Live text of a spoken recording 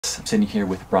Haynes. I'm sitting here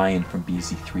with Brian from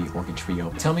BZ3 Organ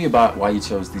Trio. Tell me about why you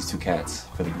chose these two cats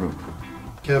for the group.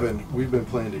 Kevin, we've been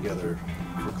playing together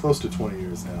for close to 20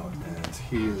 years now, and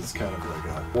he is kind of like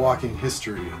a walking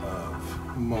history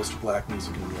of most black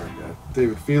music in America.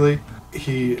 David Feely,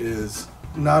 he is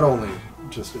not only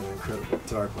just an incredible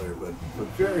guitar player, but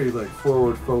very like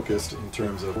forward focused in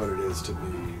terms of what it is to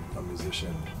be a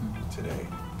musician today.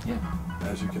 Yeah.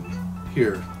 As you can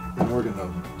hear, an organ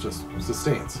note just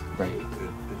sustains. Right.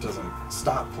 It doesn't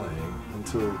stop playing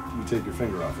until you take your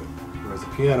finger off it. Whereas a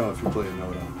piano, if you play a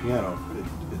note on a piano,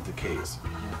 it decays.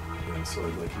 And so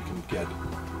like you can get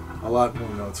a lot more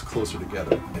notes closer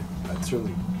together. I've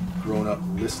certainly grown up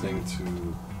listening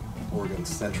to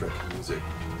organ-centric music.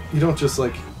 You don't just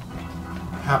like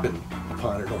happen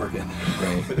upon an organ.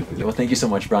 Right. Well, thank you so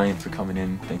much, Brian, for coming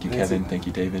in. Thank you, Thanks, Kevin. man. Thank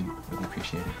you, David. Really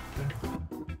appreciate it. Okay.